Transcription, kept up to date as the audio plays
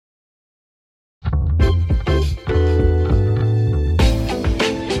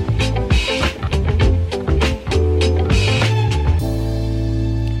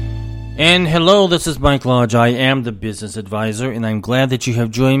And hello, this is Mike Lodge. I am the business advisor, and I'm glad that you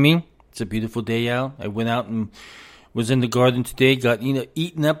have joined me. It's a beautiful day out. I went out and was in the garden today, got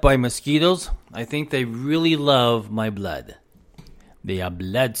eaten up by mosquitoes. I think they really love my blood. They are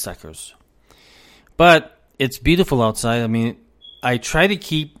bloodsuckers. But it's beautiful outside. I mean, I try to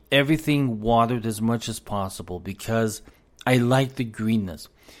keep everything watered as much as possible because I like the greenness.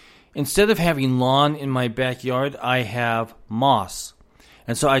 Instead of having lawn in my backyard, I have moss.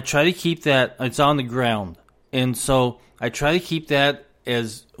 And so I try to keep that, it's on the ground. And so I try to keep that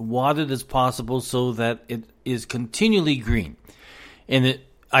as watered as possible so that it is continually green. And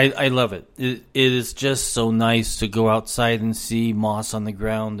I love it. It is just so nice to go outside and see moss on the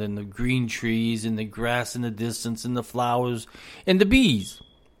ground and the green trees and the grass in the distance and the flowers and the bees.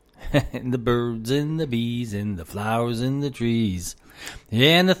 And the birds and the bees and the flowers and the trees.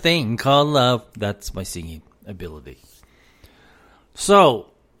 And the thing called love. That's my singing ability.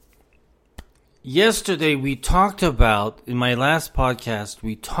 So, yesterday we talked about, in my last podcast,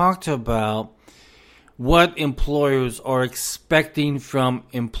 we talked about what employers are expecting from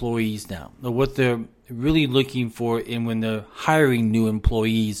employees now, or what they're really looking for in when they're hiring new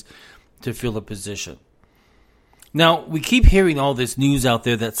employees to fill a position. Now, we keep hearing all this news out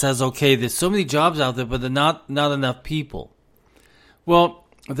there that says, okay, there's so many jobs out there, but there are not enough people. Well,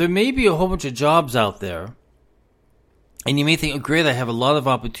 there may be a whole bunch of jobs out there, and you may think, oh, great, I have a lot of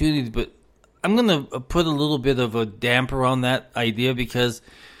opportunities, but I'm going to put a little bit of a damper on that idea because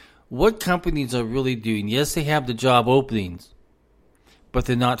what companies are really doing, yes, they have the job openings, but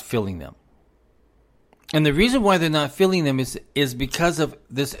they're not filling them. And the reason why they're not filling them is because of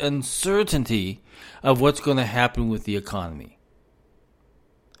this uncertainty of what's going to happen with the economy.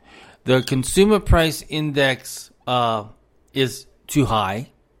 The consumer price index is too high.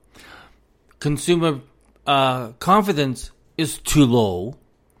 Consumer confidence is too low.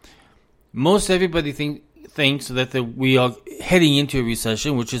 Most everybody thinks that we are heading into a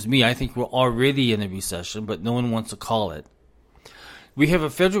recession, which is me. I think we're already in a recession, but no one wants to call it. We have a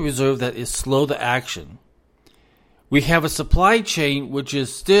Federal Reserve that is slow to action. We have a supply chain which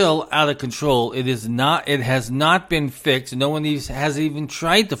is still out of control. It has not been fixed. No one has even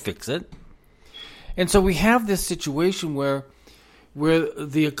tried to fix it. And so we have this situation where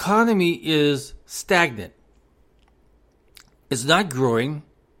the economy is stagnant. It's not growing.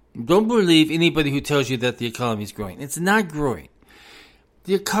 Don't believe anybody who tells you that the economy is growing. It's not growing.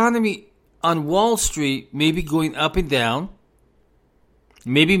 The economy on Wall Street may be going up and down,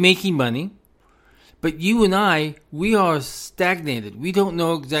 maybe making money, but you and I, we are stagnated. We don't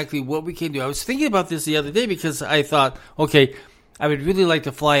know exactly what we can do. I was thinking about this the other day because I thought, okay, I would really like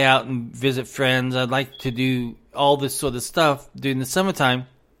to fly out and visit friends. I'd like to do all this sort of stuff during the summertime.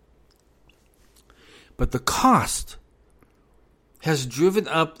 But the cost has driven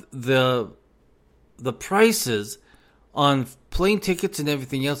up the prices on plane tickets and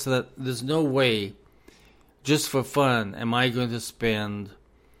everything else so that there's no way, just for fun, am I going to spend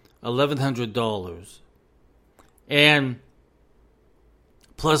 $1,100 and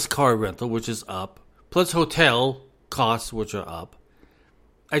plus car rental, which is up, plus hotel costs, which are up.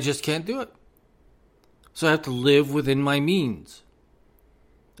 I just can't do it. So I have to live within my means.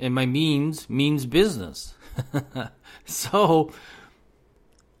 And my means business. So,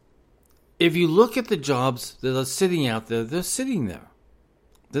 if you look at the jobs that are sitting out there, they're sitting there.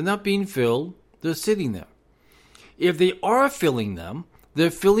 They're not being filled. They're sitting there. If they are filling them,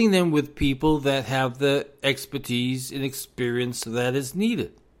 they're filling them with people that have the expertise and experience that is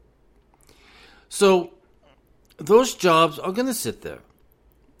needed. So, those jobs are going to sit there.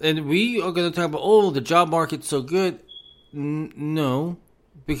 And we are going to talk about, oh, the job market's so good. No,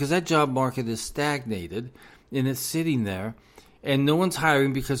 because that job market is stagnated and it's sitting there. And no one's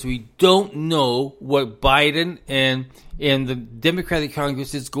hiring because we don't know what Biden and the Democratic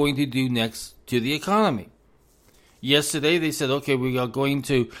Congress is going to do next to the economy. Yesterday they said, okay, we are going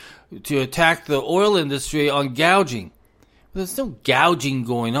to attack the oil industry on gouging. But there's no gouging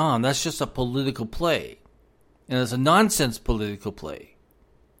going on. That's just a political play. And it's a nonsense political play.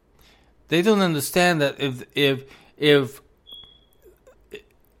 They don't understand that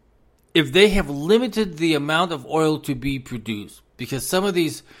if they have limited the amount of oil to be produced, because some of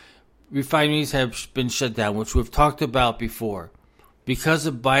these refineries have been shut down, which we've talked about before, because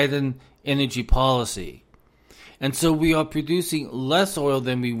of Biden energy policy. And so we are producing less oil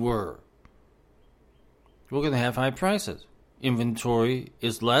than we were. We're going to have high prices. Inventory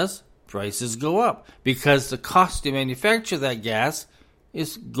is less, prices go up, because the cost to manufacture that gas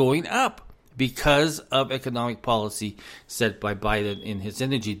is going up because of economic policy set by Biden in his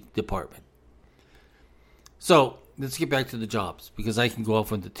energy department. So let's get back to the jobs, because I can go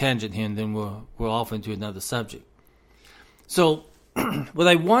off on the tangent here and then we're off into another subject. So what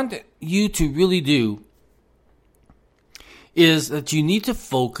I want you to really do is that you need to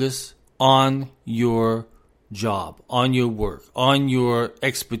focus on your job, on your work, on your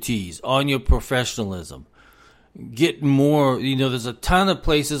expertise, on your professionalism. Get more, there's a ton of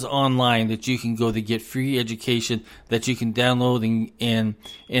places online that you can go to get free education that you can download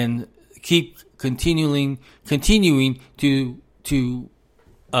and keep continuing to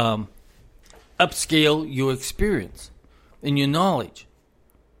upscale your experience and your knowledge.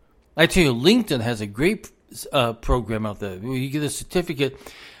 I tell you, LinkedIn has a great program out there where you get a certificate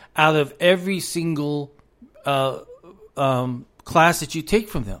out of every single class that you take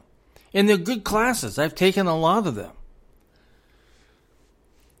from them. And they're good classes. I've taken a lot of them.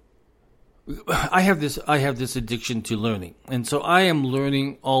 I have this addiction to learning. And so I am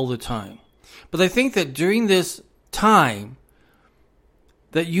learning all the time. But I think that during this time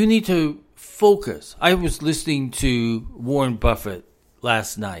that you need to focus. I was listening to Warren Buffett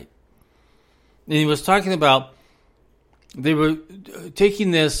last night. And he was talking about, they were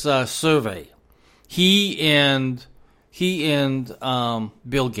taking this survey. He and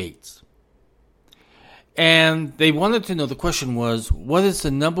Bill Gates. And they wanted to know, the question was, what is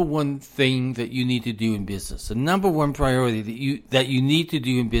the number one thing that you need to do in business? The number one priority that you need to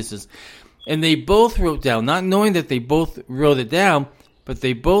do in business. And they both wrote down, not knowing that they both wrote it down, but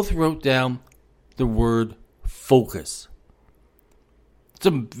they both wrote down the word focus. It's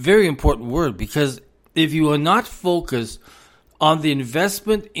a very important word, because if you are not focused on the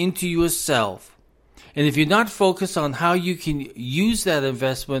investment into yourself, and if you're not focused on how you can use that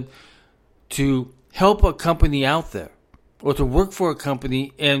investment to help a company out there, or to work for a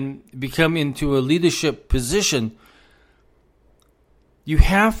company and become into a leadership position, you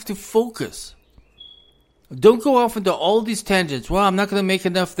have to focus. Don't go off into all these tangents. Well, I'm not going to make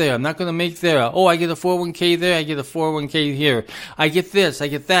enough there. I'm not going to make there. Oh, I get a 401k there. I get a 401k here. I get this. I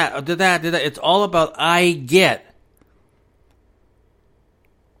get that. Or that. It's all about I get.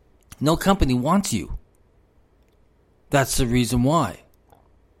 No company wants you. That's the reason why.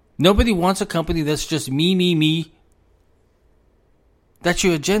 Nobody wants a company that's just me, me, me. That's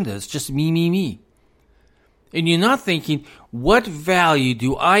your agenda. It's just me, me, me. And you're not thinking, what value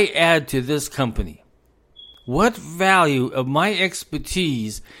do I add to this company? What value of my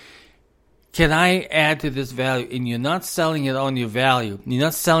expertise can I add to this value? And you're not selling it on your value. You're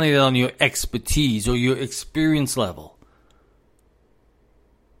not selling it on your expertise or your experience level.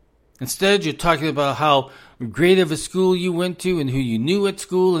 Instead, you're talking about how great of a school you went to and who you knew at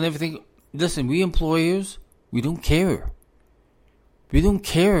school and everything. Listen, we employers, we don't care. We don't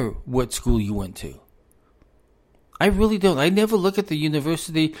care what school you went to. I really don't. I never look at the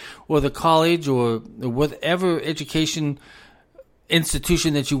university or the college or whatever education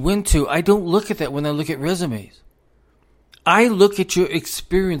institution that you went to. I don't look at that when I look at resumes. I look at your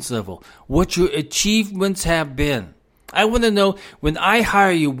experience level, what your achievements have been. I want to know, when I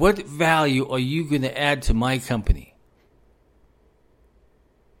hire you, what value are you going to add to my company?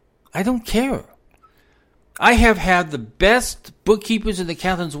 I don't care. I have had the best bookkeepers and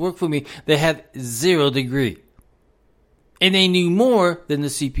accountants work for me that had 0 degree. And they knew more than the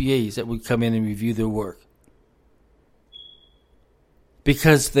CPAs that would come in and review their work.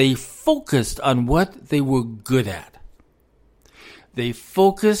 Because they focused on what they were good at. They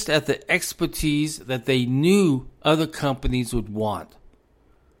focused at the expertise that they knew other companies would want.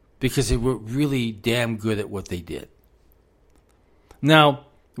 Because they were really damn good at what they did. Now,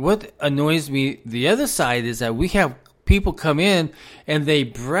 what annoys me, the other side, is that we have people come in and they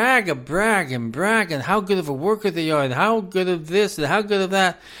brag and how good of a worker they are and how good of this and how good of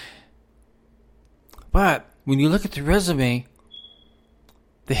that. But when you look at the resume,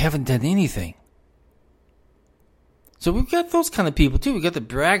 they haven't done anything. So we've got those kind of people too. We've got the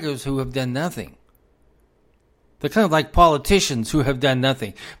braggers who have done nothing. They're kind of like politicians who have done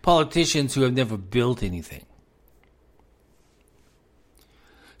nothing. Politicians who have never built anything.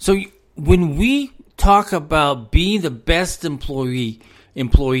 So when we talk about being the best employee,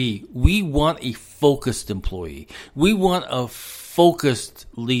 we want a focused employee. We want a focused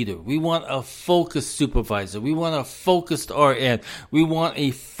leader. We want a focused supervisor. We want a focused RN. We want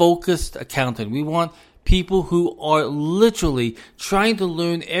a focused accountant. We want people who are literally trying to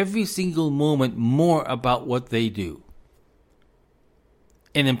learn every single moment more about what they do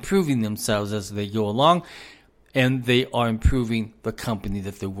and improving themselves as they go along. And they are improving the company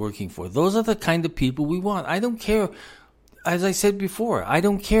that they're working for. Those are the kind of people we want. I don't care, as I said before, I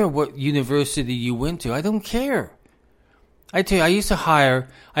don't care what university you went to. I don't care. I tell you,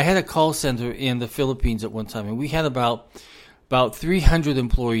 I had a call center in the Philippines at one time, and we had about 300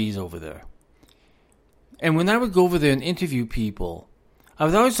 employees over there. And when I would go over there and interview people, I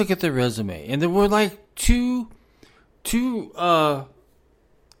would always look at their resume, and there were like two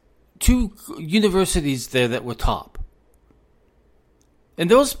universities there that were top. And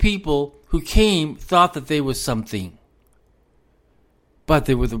those people who came thought that they were something. But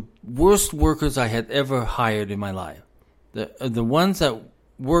they were the worst workers I had ever hired in my life. The ones that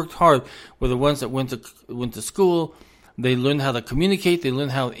worked hard were the ones that went to school. They learned how to communicate. They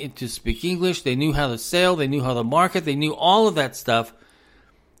learned how to speak English. They knew how to sell. They knew how to market. They knew all of that stuff.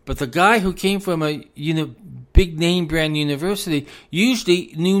 But the guy who came from a big name brand university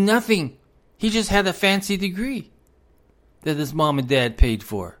usually knew nothing. He just had a fancy degree that his mom and dad paid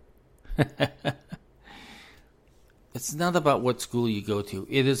for. It's not about what school you go to.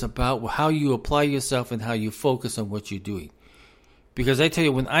 It is about how you apply yourself and how you focus on what you're doing. Because I tell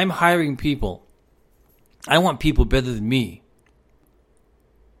you, when I'm hiring people, I want people better than me.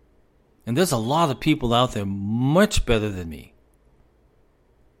 And there's a lot of people out there much better than me.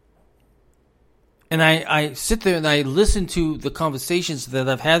 And I sit there and I listen to the conversations that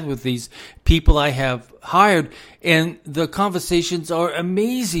I've had with these people I have hired. And the conversations are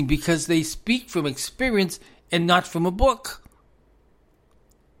amazing because they speak from experience and not from a book.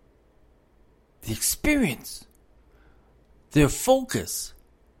 The experience, their focus,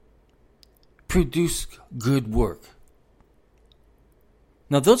 produce good work.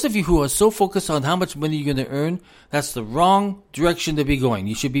 Now, those of you who are so focused on how much money you're going to earn, that's the wrong direction to be going.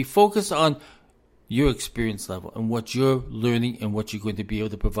 You should be focused on your experience level and what you're learning and what you're going to be able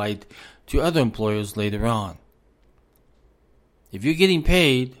to provide to other employers later on. If you're getting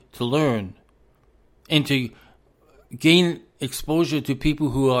paid to learn and to gain exposure to people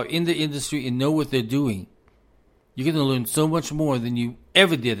who are in the industry and know what they're doing, you're going to learn so much more than you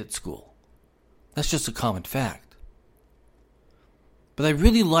ever did at school. That's just a common fact. But I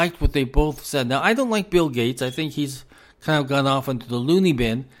really liked what they both said. Now, I don't like Bill Gates. I think he's kind of gone off into the loony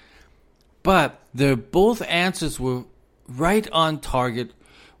bin. But their both answers were right on target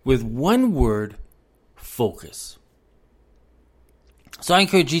with one word: focus. So I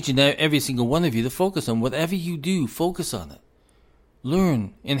encourage each and every single one of you to focus on whatever you do. Focus on it.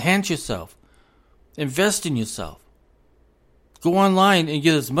 Learn. Enhance yourself. Invest in yourself. Go online and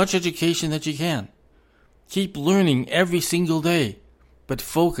get as much education that you can. Keep learning every single day. But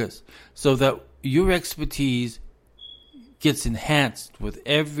focus so that your expertise gets enhanced with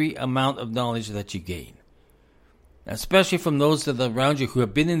every amount of knowledge that you gain. Especially from those that are around you who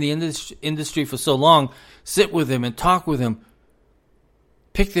have been in the industry for so long. Sit with them and talk with them.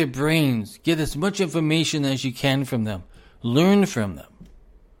 Pick their brains. Get as much information as you can from them. Learn from them.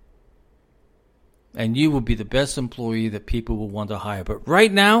 And you will be the best employee that people will want to hire. But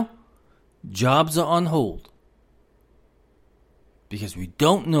right now, jobs are on hold. Because we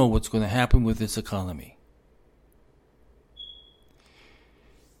don't know what's going to happen with this economy.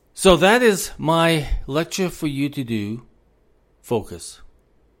 So that is my lecture for you to do. Focus.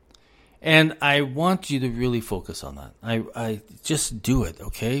 And I want you to really focus on that. I just do it,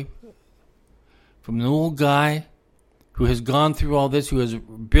 okay? From an old guy who has gone through all this, who has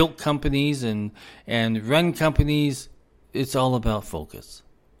built companies and run companies, it's all about focus.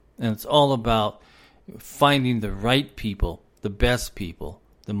 And it's all about finding the right people, the best people,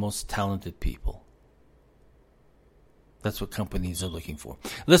 the most talented people. That's what companies are looking for.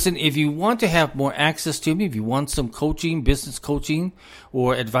 Listen, if you want to have more access to me, if you want some coaching, business coaching,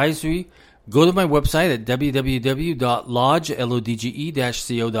 or advisory, go to my website at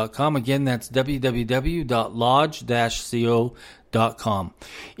www.lodge-co.com. Again, that's www.lodge-co.com.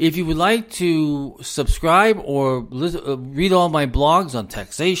 If you would like to subscribe or read all my blogs on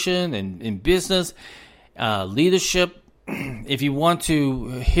taxation and in business, leadership, if you want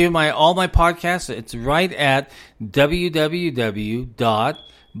to hear all my podcasts, it's right at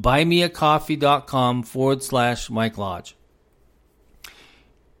www.buymeacoffee.com/Mike Lodge.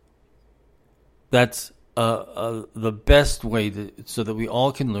 That's the best way so that we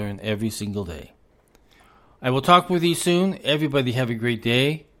all can learn every single day. I will talk with you soon. Everybody have a great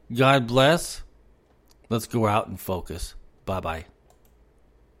day. God bless. Let's go out and focus. Bye-bye.